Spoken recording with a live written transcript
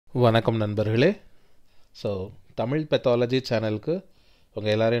வணக்கம் நண்பர்களே. So Tamil pathology சேனலுக்கு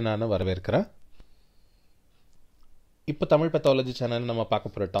உங்கள் எல்லாரையும் நான் வரவேற்கிறேன். இப்போ தமிழ் பெத்தாலஜி சேனல் நம்ம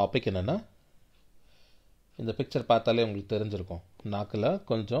பார்க்க போகிற டாபிக் என்னென்னா, இந்த பிக்சர் பார்த்தாலே உங்களுக்கு தெரிஞ்சிருக்கும், நாக்கில்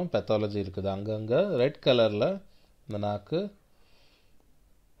கொஞ்சம் பெத்தாலஜி இருக்குது. அங்கங்கே ரெட் கலரில் இந்த நாக்கு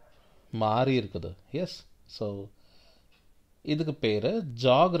மாறி இருக்குது. எஸ், ஸோ இதுக்கு பேர்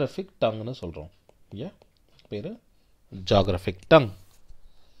ஜியோகிராஃபிக் டங்னு சொல்கிறோம். ஏன் பேர் ஜியோகிராஃபிக் டங்.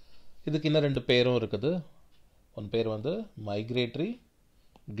 இதுக்கு இன்னும் ரெண்டு பேரும் இருக்குது. ஒன் பேர் வந்து மைக்ரேட்டரி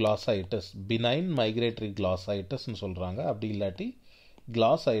glossitis, benign migratory glossitisன்னு சொல்கிறாங்க. அப்படி இல்லாட்டி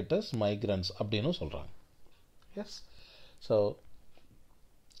glossitis migrans அப்படின்னு சொல்கிறாங்க. எஸ், ஸோ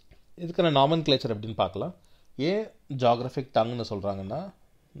இதுக்கான நாமன்கிளேச்சர் எப்படின்னு பார்க்கலாம். ஏன் ஜியோகிராஃபிக் டங்னு சொல்கிறாங்கன்னா,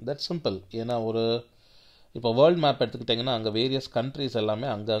 தட்ஸ் சிம்பிள். ஏன்னா இப்போ வேர்ல்டு மேப் எடுத்துக்கிட்டிங்கன்னா அங்கே வேரியஸ் கண்ட்ரிஸ் எல்லாமே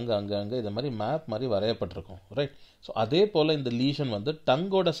அங்கங்கே இது மாதிரி மேப் மாதிரி வரையப்பட்டிருக்கும், ரைட்? ஸோ அதே போல் இந்த லீஷன் வந்து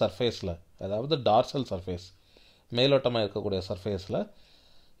டங்கோட சர்ஃபேஸில், அதாவது டார்சல் சர்ஃபேஸ், மேலோட்டமாக இருக்கக்கூடிய சர்ஃபேஸில்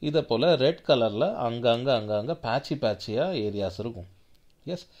இதை போல் ரெட் கலரில் அங்கங்கே பேட்சியாக ஏரியாஸ் இருக்கும்.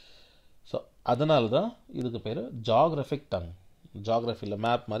 எஸ், ஸோ அதனால தான் இதுக்கு பேர் ஜியோகிராஃபிக் டங். ஜியோகிராஃபியில்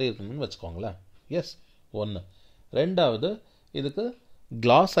மேப் மாதிரி இருக்கணும்னு வச்சுக்கோங்களேன். எஸ், ஒன்று. ரெண்டாவது, இதுக்கு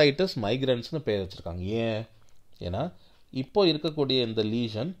glossitis migrans பேர் வச்சுருக்காங்க. ஏன்னா இப்போ இருக்கக்கூடிய இந்த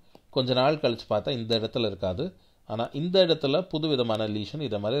லீஷன் கொஞ்ச நாள் கழித்து பார்த்தா இந்த இடத்துல இருக்காது. ஆனால் இந்த இடத்துல புது விதமான லீஷன்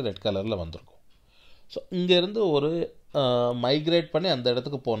இதை மாதிரி ரெட் கலரில் வந்திருக்கும். ஸோ இங்கேருந்து ஒரு மைக்ரேட் பண்ணி அந்த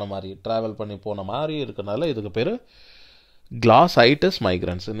இடத்துக்கு போன மாதிரி, ட்ராவல் பண்ணி போன மாதிரி இருக்கனால இதுக்கு பேர் glossitis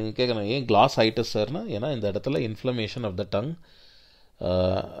migrans. நீங்கள் கேட்கணும், ஏன் glossitis சார்னா? ஏன்னா இந்த இடத்துல இன்ஃப்ளமேஷன் ஆஃப் த டங்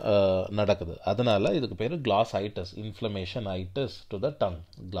நடக்குது. அதனால் இதுக்கு பேர் glossitis, inflammation ஐட்டிஸ் to the tongue,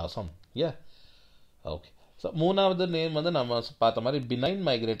 glossum. Okay. So மூணாவது நேம் வந்து நம்ம பார்த்த மாதிரி benign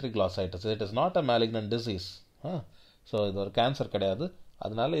migratory glossitis. It is not a malignant disease. So இது ஒரு கேன்சர் கிடையாது.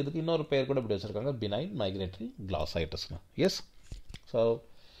 அதனால இதுக்கு இன்னொரு பேர் கூட இப்படி வச்சுருக்காங்க, benign migratory glossitisனு. எஸ், ஸோ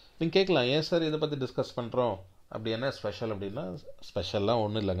நீங்கள் கேட்கலாம், ஏன் சார் இதை பற்றி டிஸ்கஸ் பண்ணுறோம், அப்படி என்ன ஸ்பெஷல் அப்படின்னா, ஸ்பெஷல்லாம்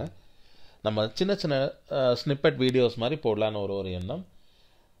ஒன்றும் இல்லைங்க. நம்ம சின்ன சின்ன ஸ்னிப்பெட் வீடியோஸ் மாதிரி போடலான்னு ஒரு எண்ணம்.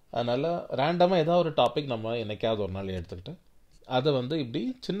 அதனால் ரேண்டமாக ஏதாவது ஒரு டாபிக் நம்ம என்னைக்காவது ஒரு நாள் எடுத்துக்கிட்டு அதை வந்து இப்படி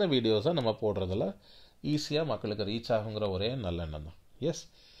சின்ன வீடியோஸாக நம்ம போடுறதில் ஈஸியாக மக்களுக்கு ரீச் ஆகுங்கிற ஒரே நல்ல எண்ணம் தான். எஸ்,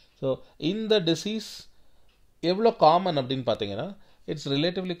 ஸோ இந்த டிசீஸ் எவ்வளோ காமன் அப்படின்னு பார்த்தீங்கன்னா, it's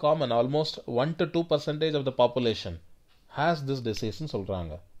relatively common. Almost 1 to 2% of the population has this டிசீஸ்ன்னு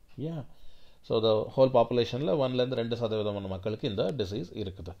சொல்கிறாங்க. ஸோ த ஹோல் பாப்புலேஷனில் 1-2% மக்களுக்கு இந்த டிசீஸ்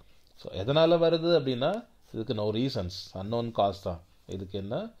இருக்குது. ஸோ எதனால் வருது அப்படின்னா, இதுக்கு நோ ரீசன்ஸ், அன்னோன் காஸ் தான். இதுக்கு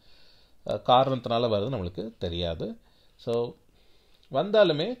என்ன காரணத்தினால வருது நம்மளுக்கு தெரியாது. ஸோ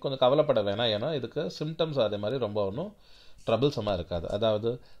வந்தாலுமே கொஞ்சம் கவலைப்பட வேணாம். ஏன்னா இதுக்கு சிம்டம்ஸ் அதே மாதிரி ரொம்ப ஒன்றும் ட்ரபிள்ஸமாக இருக்காது.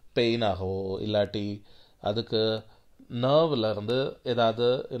 அதாவது பெயினாகவோ இல்லாட்டி அதுக்கு நர்வ்லேருந்து ஏதாவது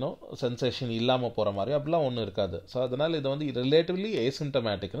சென்சேஷன் இல்லாமல் போகிற மாதிரி அப்படிலாம் ஒன்றும் இருக்காது. ஸோ அதனால் இது வந்து ரிலேட்டிவ்லி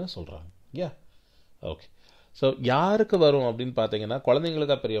ஏசிம்டமேட்டிக்னு சொல்கிறாங்க. ஓகே. ஸோ யாருக்கு வரும் அப்படின்னு பார்த்தீங்கன்னா,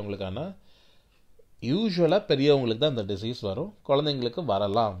 குழந்தைங்களுக்கா பெரியவங்களுக்கான? யூஸ்வலாக பெரியவங்களுக்கு தான் இந்த டிசீஸ் வரும். குழந்தைங்களுக்கு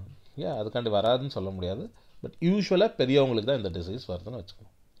வரலாம், அதுக்காண்டி வராதுன்னு சொல்ல முடியாது. பட் யூஸ்வலாக பெரியவங்களுக்கு தான் இந்த டிசீஸ் வருதுன்னு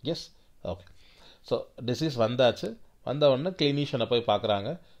வச்சுக்கோங்க. S, okay. ஸோ டிசீஸ் வந்தாச்சு. வந்த உடனே கிளினிஷியனை போய் பார்க்குறாங்க.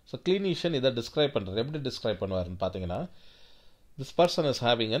 ஸோ கிளினிஷியன் இதை டிஸ்கிரைப் பண்ணுறாரு. எப்படி டிஸ்கிரைப் பண்ணுவாருன்னு பார்த்தீங்கன்னா, this person is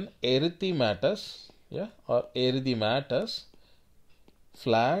having an erythematous or erythematous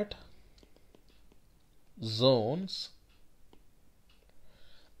flat zones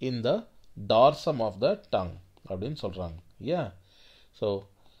in the dorsum of the tongue அப்படின்னு சொல்கிறாங்க. ஸோ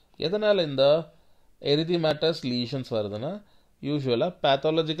எதனால் இந்த erythematous lesions வருதுன்னா, யூஸ்வலாக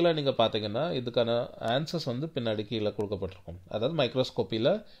பேத்தாலஜிக்கலாக நீங்கள் பார்த்தீங்கன்னா இதுக்கான ஆன்சர்ஸ் வந்து பின்னாடி கீழே கொடுக்கப்பட்டிருக்கும். அதாவது மைக்ரோஸ்கோப்பியில்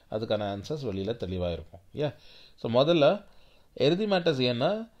அதுக்கான ஆன்சர்ஸ் வெளியில் தெளிவாக இருக்கும். ஸோ முதல்ல எரிதிமேட்டஸ் ஏன்னா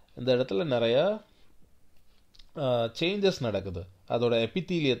இந்த இடத்துல நிறையா சேஞ்சஸ் நடக்குது. அதோட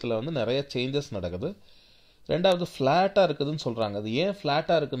எபித்தீலியத்தில் வந்து நிறைய சேஞ்சஸ் நடக்குது. ரெண்டாவது ஃப்ளாட்டாக இருக்குதுன்னு சொல்கிறாங்க. அது ஏன்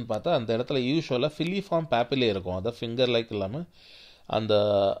ஃப்ளாட்டாக இருக்குதுன்னு பார்த்தா, அந்த இடத்துல யூஸ்வலாக ஃபிலிஃபார்ம் பேப்பிலே இருக்கும். அதை ஃபிங்கர் லைக் இல்லாமல் அந்த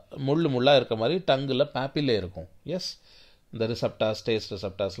முள்ளாக இருக்க மாதிரி டங்கில் பேப்பிலே இருக்கும். எஸ், இந்த ரிசப்டாஸ், டேஸ்ட்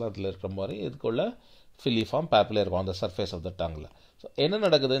ரிசப்டாஸ்லாம் அதில் இருக்கிற மாதிரி இதுக்குள்ள ஃபிலிஃபார்ம் பேப்பிலே இருக்கும் அந்த சர்ஃபேஸ் ஆஃப் த டங்கில். ஸோ என்ன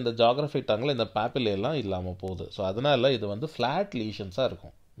நடக்குது, இந்த ஜியோகிராஃபிக் டங்கில் இந்த பேப்பிலேலாம் இல்லாமல் போகுது. ஸோ அதனால் இது வந்து ஃப்ளாட் லீஷன்ஸாக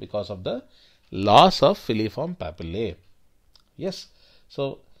இருக்கும் because of the loss of filiform பேப்பிலே. S, so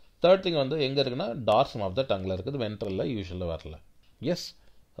third thing வந்து எங்கே இருக்குன்னா, டார்சம் ஆஃப் த டங்கில் இருக்குது, வென்ட்ரலில் யூஸ்வலாக வரல. S,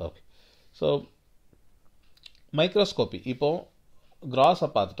 okay. ஸோ மைக்ரோஸ்கோப்பி இப்போது கிராஸை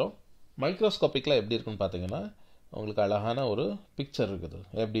பார்த்துட்டோம். மைக்ரோஸ்கோப்பிக்கில் எப்படி இருக்குன்னு பார்த்தீங்கன்னா, உங்களுக்கு அழகான ஒரு பிக்சர் இருக்குது.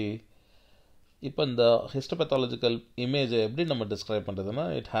 எப்படி இப்போ இந்த ஹிஸ்டோபேத்தாலஜிக்கல் இமேஜை எப்படி நம்ம டிஸ்கிரைப் பண்ணுறதுன்னா,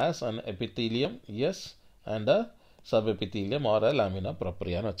 it has an epithelium, S, and a சப்எபித்தீலியம் R lamina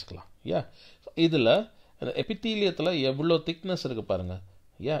ப்ராப்பரியான்னு வச்சுக்கலாம். இதில் இந்த எபித்தீலியத்தில் எவ்வளோ திக்னஸ் இருக்குது பாருங்கள்.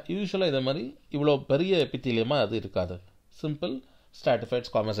 யூஸ்வலாக இதை மாதிரி இவ்வளோ பெரிய எபித்தீலியமாக அது இருக்காது. சிம்பிள் ஸ்ட்ராட்டிஃபைட்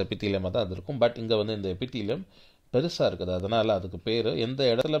ஸ்குவாமஸ் எபித்தீலியமாக தான் அது இருக்கும். பட் இங்கே வந்து இந்த எபித்தீலியம் பெருசாக இருக்குது. அதனால் அதுக்கு பேர் எந்த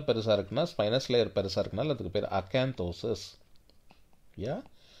இடத்துல பெருசாக இருக்குன்னா ஸ்பைனஸ் லேயர் பெருசாக இருக்குனால அதுக்கு பேர் அகாந்தோசிஸ்.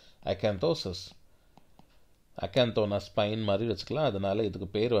 அகாந்தோசிஸ். அகாந்தோனா ஸ்பைன் மாதிரி வச்சுக்கலாம். அதனால் இதுக்கு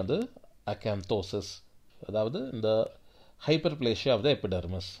பேர் வந்து அகாந்தோசிஸ். அதாவது இந்த ஹைப்பர்பிளேஷியா ஆஃப் த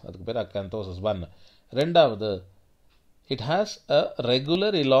எபிடெர்மிஸ், அதுக்கு பேர் அகாந்தோசிஸ். 1. ரெண்டாவது, it has a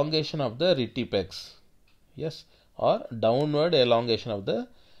regular elongation of the retipex, or downward elongation of the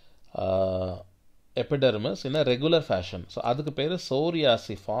epidermis in a regular fashion. So அதுக்கு பேர்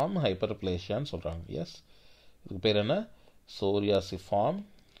psoriasiform hyperplasia-ன்னு சொல்கிறாங்க. இதுக்கு பேர் என்ன? psoriasiform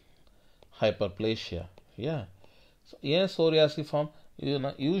hyperplasia. ஏன் psoriasiform?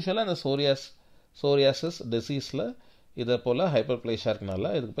 யூஸ்வலாக இந்த psoriasis டிசீஸில் இதை போல் ஹைப்பர்பிளேஷியா இருக்கனால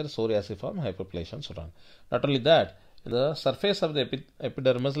இதுக்கு பேர் psoriasiform hyperplasia-ன்னு சொல்கிறாங்க. நாட் only that, இந்த சர்ஃபேஸ் ஆஃப் த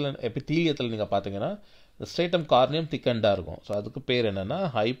எபிடெர்மிஸில் எபித்தீலியத்தில் நீங்கள் பார்த்தீங்கன்னா இந்த ஸ்ட்ரேட்டம் கார்னியம் திக்கண்டாக இருக்கும். ஸோ அதுக்கு பேர் என்னென்னா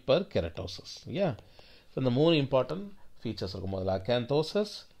ஹைப்பர் கெரட்டோசிஸ். ஸோ இந்த 3 இம்பார்ட்டன்ட் ஃபீச்சர்ஸ் இருக்கும். முதல்ல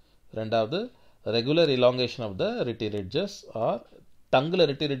அகாந்தோசிஸ், ரெண்டாவது regular elongation of the ரிட்டிரிட்ஜஸ், R டங்கில்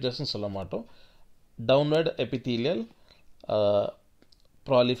ரிட்டிரிட்ஜஸ்ன்னு சொல்ல மாட்டோம், downward epithelial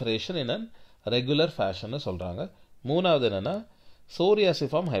proliferation in an regular ஃபேஷன்னு சொல்கிறாங்க. மூணாவது என்னென்னா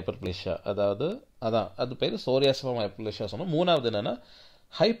சோரியாசிஃபார்ம் ஹைப்பர்பிளேஷியா, அது பேர் சோரியாசிஃபார்ம் ஹைப்பர்பிளேஷியா சொன்னோம். மூணாவது என்னென்னா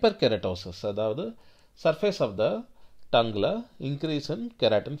ஹைப்பர் கெரட்டோசிஸ், அதாவது surface of the டங்கில் increase in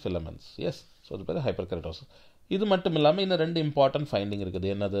keratin filaments. So அது பேர் ஹைப்பர் கெரட்டோசிஸ். இது மட்டும் இல்லாமல் இன்னும் 2 இம்பார்ட்டன்ட் ஃபைண்டிங் இருக்குது.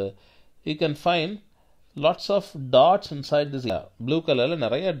 என்னது? You can find lots of dots inside this. Blue கலரில்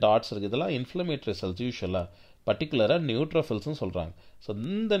நிறைய டாட்ஸ் இருக்குது. இதெல்லாம் இன்ஃப்ளமேட்டரி செல்ஸ், யூஸ்வலாக பர்டிகுலராக நியூட்ரோஃபில்ஸ்னு சொல்கிறாங்க. ஸோ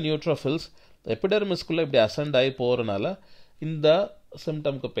இந்த நியூட்ரோஃபில்ஸ் எபிடெர்மிஸ்குள்ளே இப்படி அசெண்ட் ஆகி போகிறனால இந்த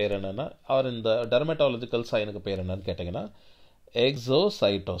சிம்டம்க்கு பேர் என்னென்னா, அவர் இந்த டெர்மட்டாலஜிக்கல் சைனுக்கு பேர் என்னன்னு கேட்டிங்கன்னா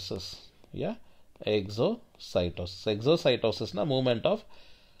exocytosis. Exocytosis. எக்ஸோசைட்டோசிஸ்னா movement of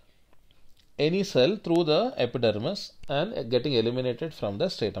any sell through the epidermis and getting eliminated from the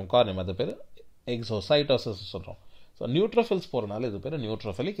stratum corneum. அது பேர் எக்ஸோசைட்டோசிஸ் சொல்கிறோம். ஸோ நியூட்ரோஃபில்ஸ் போகிறனால இது பேர்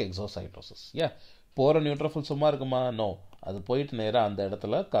நியூட்ரோஃபிலிக் எக்ஸோசைட்டோசிஸ். போகிற நியூட்ரோஃபில் சும்மா இருக்குமா? நோ, அது போயிட்டு நேராக அந்த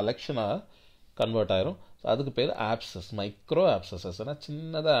இடத்துல கலெக்ஷனாக கன்வெர்ட் ஆயிரும். ஸோ அதுக்கு பேர் ஆப்சஸ், மைக்ரோ ஆப்சஸஸ். ஏன்னா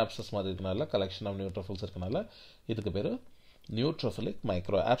சின்னதாக ஆப்சஸ் மாதிரி இருக்கனால, கலெக்ஷன் ஆஃப் நியூட்ரோஃபில்ஸ் இருக்கனால இதுக்கு பேர் நியூட்ரோஃபிலிக்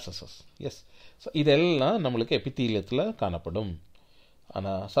மைக்ரோ ஆப்சஸஸ். ஸோ இதெல்லாம் நம்மளுக்கு எபித்தீலியத்தில் காணப்படும்.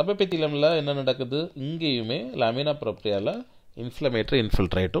 ஆனால் சப்எபித்தீலியமில் என்ன நடக்குது? இங்கேயுமே லாமினா ப்ரோப்ரியாவில் இன்ஃப்ளமேட்டரி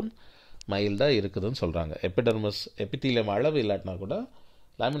இன்ஃபில்ட்ரேட்டும் மைல்டாக இருக்குதுன்னு சொல்கிறாங்க. எபித்தீலியம் அளவு இல்லாட்டினா கூட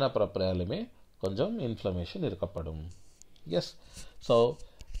லாமினா ப்ரோப்ரியாலுமே கொஞ்சம் இன்ஃப்ளமேஷன் இருக்கப்படும். ஸோ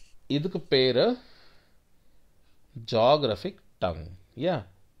இதுக்கு பேர் ஜியோகிராஃபிக் டங்.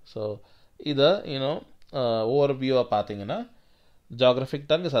 ஸோ இதை ஓவர்வியூவாக பார்த்தீங்கன்னா, geographic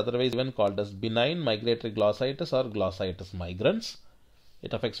tongue is otherwise even called as benign migratory glossitis or glossitis migrans.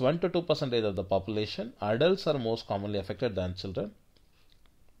 It affects 1 to 2% of the population. Adults are most commonly affected than children.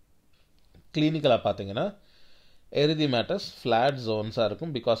 கிளினிக்கலாக பார்த்தீங்கன்னா எரிதிமேட்டஸ் flat ஜோன்ஸாக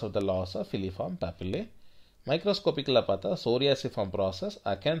இருக்கும் because of the loss of filiform பேப்பிலே. மைக்ரோஸ்கோபிக்கில் பார்த்தா சோரியாசிஃபார்ம் process,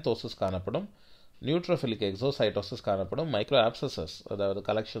 அகாந்தோசிஸ் காணப்படும், நியூட்ரோஃபிலிக் exocytosis காணப்படும், micro ஆப்சஸஸ், அதாவது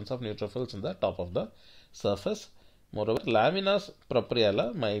collections of neutrophils in the top of the surface. Moreover லாமினாஸ் ப்ரோப்ரியால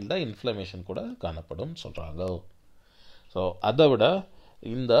மைல்டாக inflammation கூட காணப்படும் சொல்கிறாங்க. ஸோ அதை விட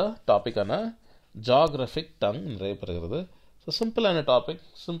இந்த டாப்பிக்கான ஜியோகிராஃபிக் டங் நிறைய பெறுகிறது. ஸோ சிம்பிளான டாபிக்,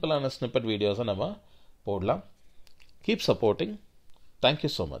 சிம்பிளான ஸ்னிப்பட் வீடியோஸை நம்ம போடலாம். Keep supporting. Thank you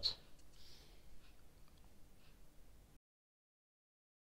so much.